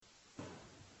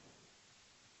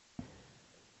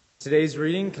Today's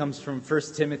reading comes from 1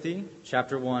 Timothy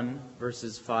chapter 1,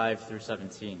 verses 5 through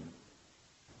 17.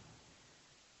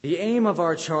 The aim of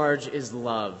our charge is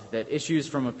love that issues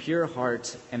from a pure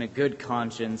heart and a good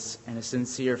conscience and a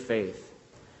sincere faith.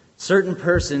 Certain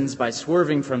persons, by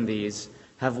swerving from these,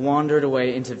 have wandered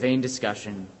away into vain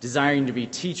discussion, desiring to be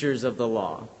teachers of the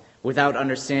law, without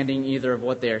understanding either of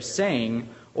what they are saying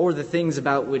or the things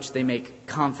about which they make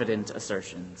confident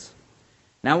assertions.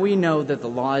 Now we know that the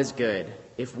law is good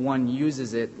if one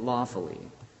uses it lawfully,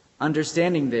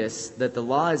 understanding this, that the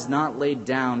law is not laid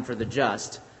down for the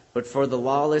just, but for the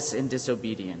lawless and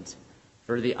disobedient,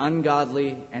 for the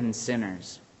ungodly and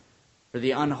sinners, for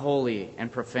the unholy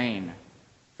and profane,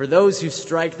 for those who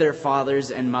strike their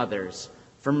fathers and mothers,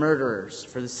 for murderers,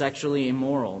 for the sexually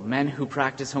immoral, men who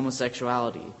practice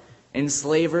homosexuality,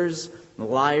 enslavers,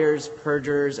 liars,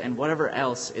 perjurers, and whatever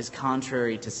else is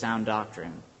contrary to sound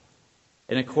doctrine,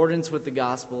 in accordance with the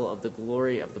gospel of the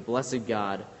glory of the blessed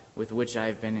God with which I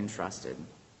have been entrusted.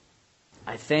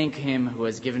 I thank him who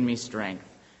has given me strength,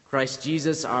 Christ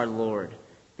Jesus our Lord,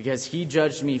 because he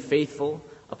judged me faithful,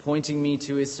 appointing me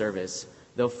to his service,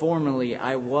 though formerly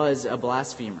I was a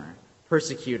blasphemer,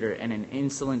 persecutor, and an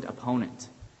insolent opponent.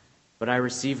 But I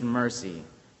received mercy,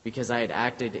 because I had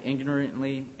acted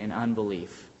ignorantly in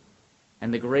unbelief.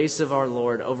 And the grace of our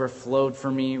Lord overflowed for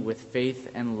me with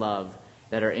faith and love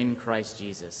that are in Christ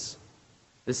Jesus.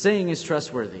 The saying is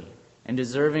trustworthy and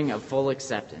deserving of full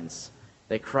acceptance,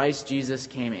 that Christ Jesus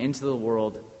came into the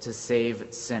world to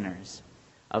save sinners,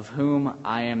 of whom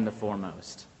I am the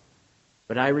foremost.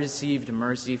 But I received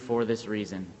mercy for this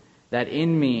reason, that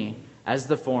in me, as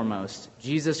the foremost,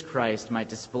 Jesus Christ might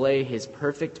display his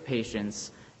perfect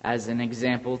patience as an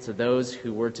example to those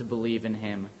who were to believe in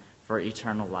him for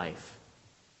eternal life.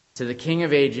 To the King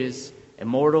of ages,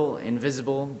 immortal,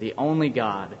 invisible, the only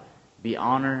God, be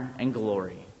honor and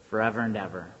glory forever and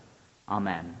ever.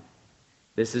 Amen.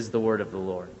 This is the word of the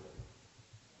Lord.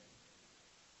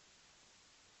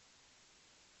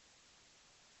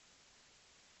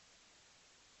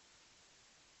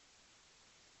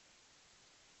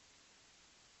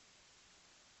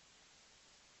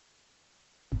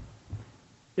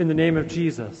 In the name of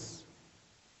Jesus,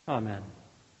 amen.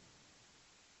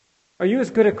 Are you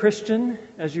as good a Christian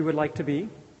as you would like to be?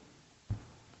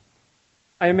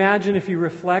 I imagine if you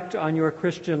reflect on your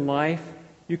Christian life,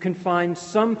 you can find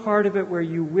some part of it where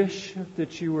you wish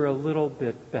that you were a little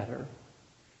bit better.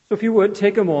 So if you would,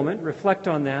 take a moment, reflect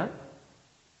on that,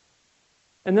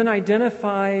 and then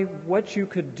identify what you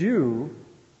could do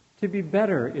to be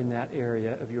better in that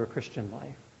area of your Christian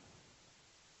life.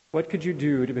 What could you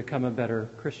do to become a better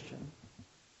Christian?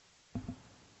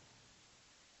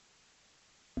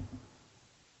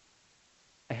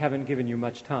 I haven't given you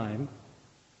much time,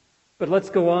 but let's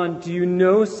go on. Do you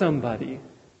know somebody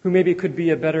who maybe could be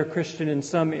a better Christian in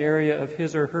some area of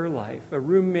his or her life? A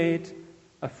roommate,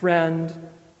 a friend,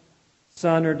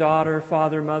 son or daughter,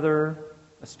 father, mother,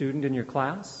 a student in your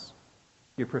class,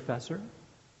 your professor?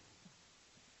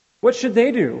 What should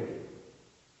they do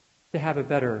to have a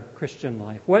better Christian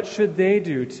life? What should they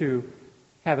do to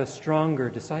have a stronger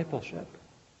discipleship?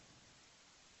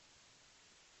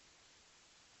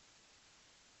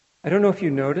 I don't know if you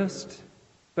noticed,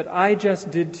 but I just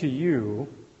did to you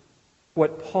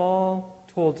what Paul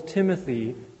told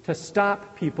Timothy to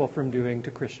stop people from doing to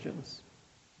Christians.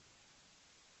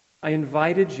 I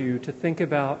invited you to think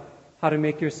about how to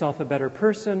make yourself a better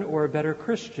person or a better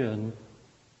Christian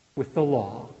with the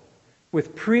law,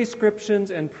 with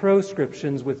prescriptions and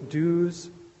proscriptions, with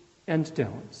do's and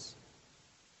don'ts.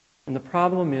 And the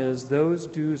problem is those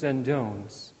do's and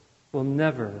don'ts will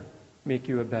never make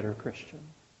you a better Christian.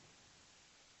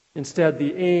 Instead,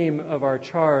 the aim of our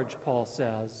charge, Paul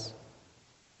says,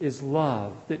 is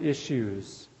love that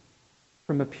issues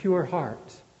from a pure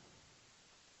heart,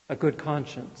 a good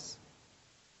conscience,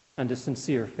 and a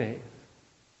sincere faith.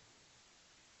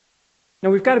 Now,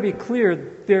 we've got to be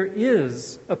clear, there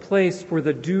is a place for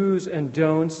the do's and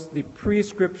don'ts, the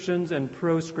prescriptions and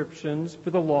proscriptions for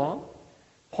the law.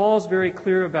 Paul's very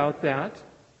clear about that.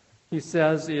 He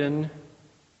says in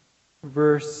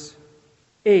verse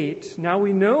 8, now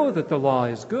we know that the law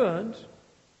is good,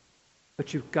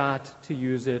 but you've got to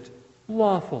use it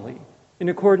lawfully, in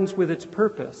accordance with its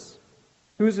purpose.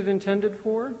 Who is it intended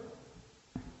for?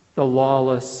 The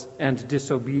lawless and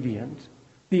disobedient,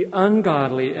 the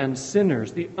ungodly and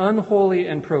sinners, the unholy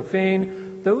and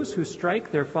profane, those who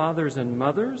strike their fathers and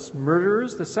mothers,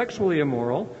 murderers, the sexually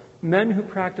immoral, men who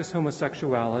practice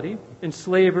homosexuality,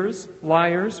 enslavers,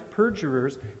 liars,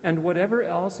 perjurers, and whatever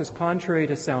else is contrary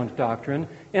to sound doctrine,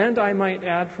 and I might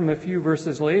add from a few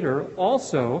verses later,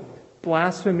 also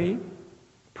blasphemy,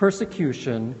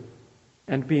 persecution,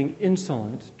 and being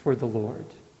insolent toward the Lord.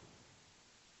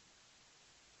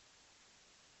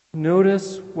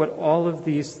 Notice what all of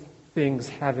these things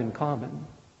have in common.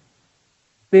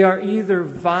 They are either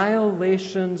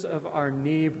violations of our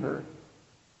neighbor,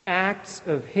 acts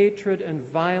of hatred and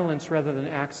violence rather than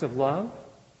acts of love,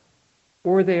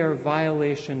 or they are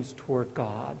violations toward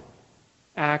God,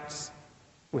 acts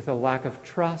with a lack of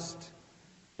trust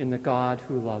in the God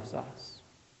who loves us.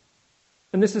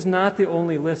 And this is not the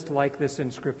only list like this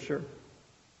in Scripture.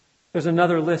 There's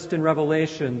another list in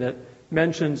Revelation that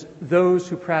mentions those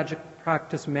who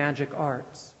practice magic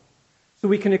arts. So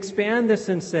we can expand this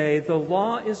and say the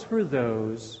law is for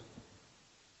those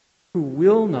who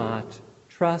will not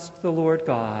trust the Lord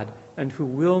God and who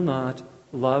will not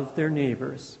love their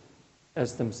neighbors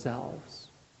as themselves.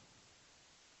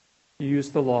 You use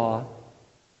the law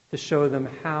to show them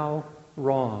how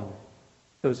wrong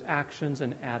those actions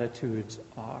and attitudes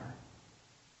are.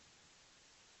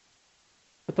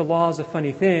 But the law is a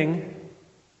funny thing.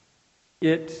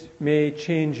 It may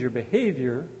change your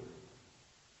behavior,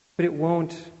 but it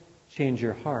won't change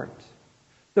your heart.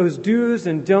 Those do's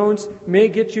and don'ts may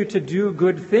get you to do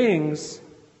good things,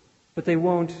 but they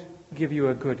won't give you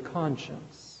a good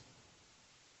conscience.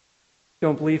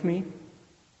 Don't believe me?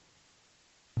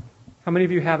 How many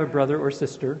of you have a brother or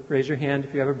sister? Raise your hand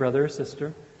if you have a brother or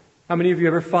sister. How many of you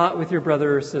ever fought with your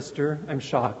brother or sister? I'm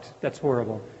shocked. That's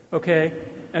horrible. Okay?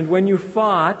 And when you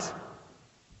fought,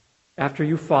 after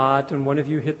you fought and one of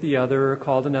you hit the other or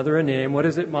called another a name, what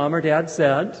is it mom or dad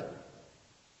said?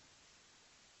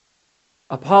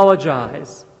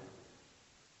 Apologize.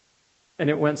 And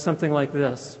it went something like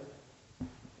this.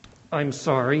 I'm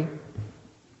sorry.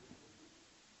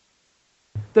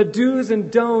 The do's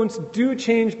and don'ts do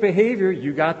change behavior.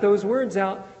 You got those words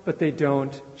out, but they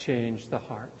don't change the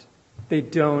heart. They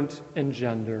don't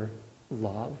engender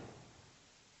love.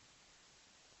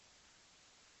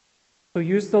 So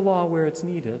use the law where it's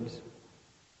needed,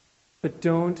 but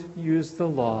don't use the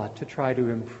law to try to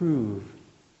improve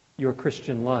your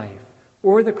Christian life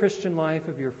or the Christian life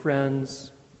of your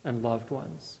friends and loved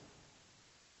ones.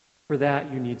 For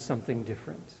that, you need something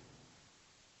different.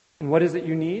 And what is it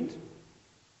you need?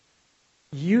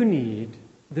 You need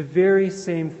the very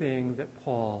same thing that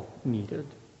Paul needed.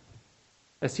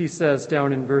 As he says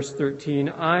down in verse 13,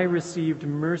 I received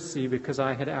mercy because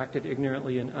I had acted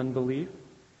ignorantly in unbelief.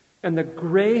 And the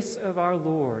grace of our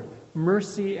Lord,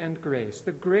 mercy and grace,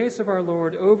 the grace of our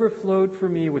Lord overflowed for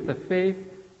me with the faith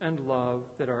and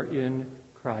love that are in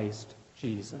Christ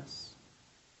Jesus.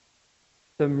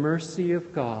 The mercy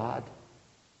of God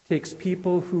takes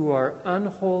people who are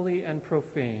unholy and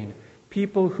profane,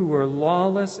 people who are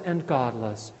lawless and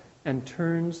godless, and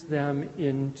turns them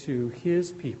into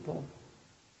his people.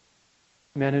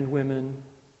 Men and women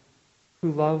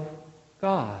who love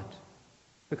God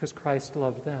because Christ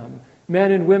loved them.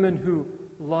 Men and women who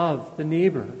love the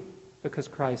neighbor because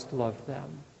Christ loved them.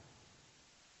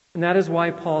 And that is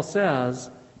why Paul says,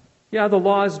 yeah, the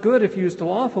law is good if used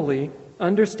lawfully,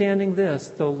 understanding this,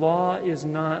 the law is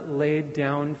not laid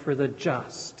down for the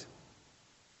just.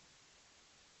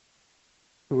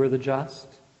 Who are the just?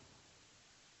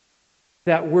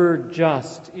 That word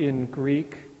just in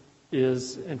Greek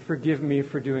is, and forgive me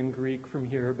for doing Greek from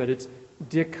here, but it's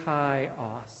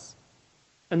dikaios.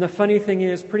 And the funny thing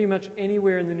is, pretty much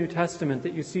anywhere in the New Testament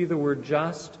that you see the word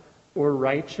just or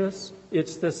righteous,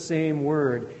 it's the same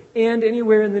word. And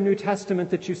anywhere in the New Testament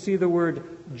that you see the word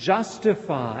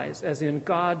justifies, as in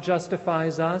God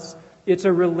justifies us, it's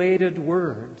a related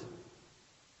word.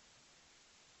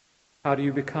 How do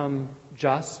you become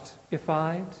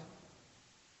justified?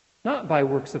 Not by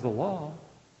works of the law,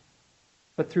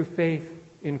 but through faith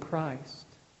in Christ.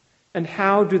 And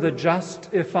how do the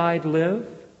justified live?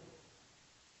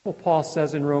 Well, Paul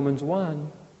says in Romans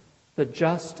 1, the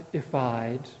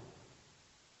justified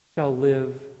shall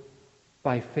live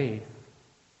by faith.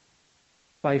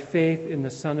 By faith in the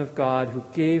Son of God who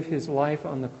gave his life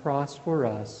on the cross for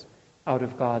us out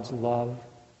of God's love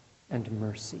and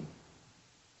mercy.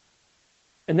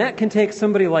 And that can take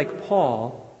somebody like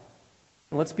Paul,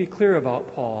 and let's be clear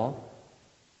about Paul,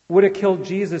 would have killed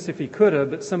Jesus if he could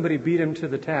have, but somebody beat him to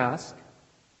the task.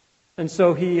 And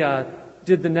so he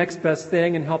did the next best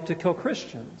thing and helped to kill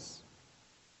Christians.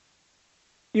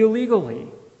 Illegally.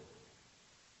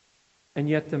 And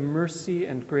yet the mercy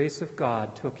and grace of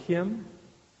God took him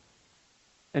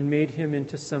and made him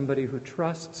into somebody who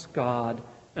trusts God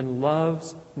and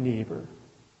loves neighbor.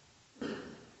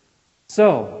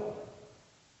 So,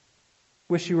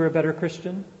 wish you were a better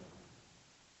Christian?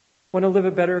 Want to live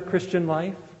a better Christian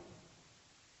life?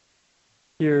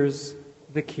 Here's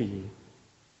the key.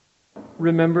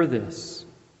 Remember this.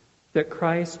 that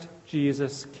Christ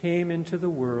Jesus came into the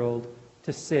world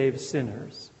to save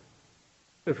sinners,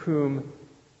 of whom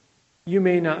you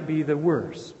may not be the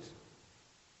worst,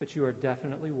 but you are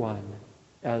definitely one,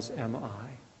 as am I.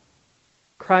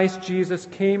 Christ Jesus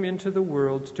came into the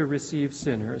world to receive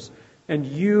sinners, and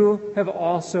you have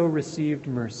also received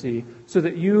mercy, so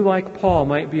that you, like Paul,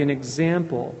 might be an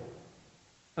example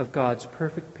of God's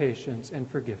perfect patience and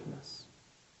forgiveness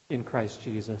in Christ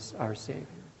Jesus, our Savior.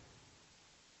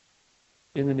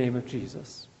 In the name of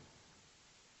Jesus,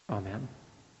 amen.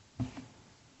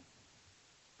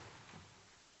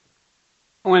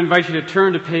 I want to invite you to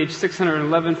turn to page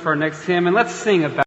 611 for our next hymn, and let's sing about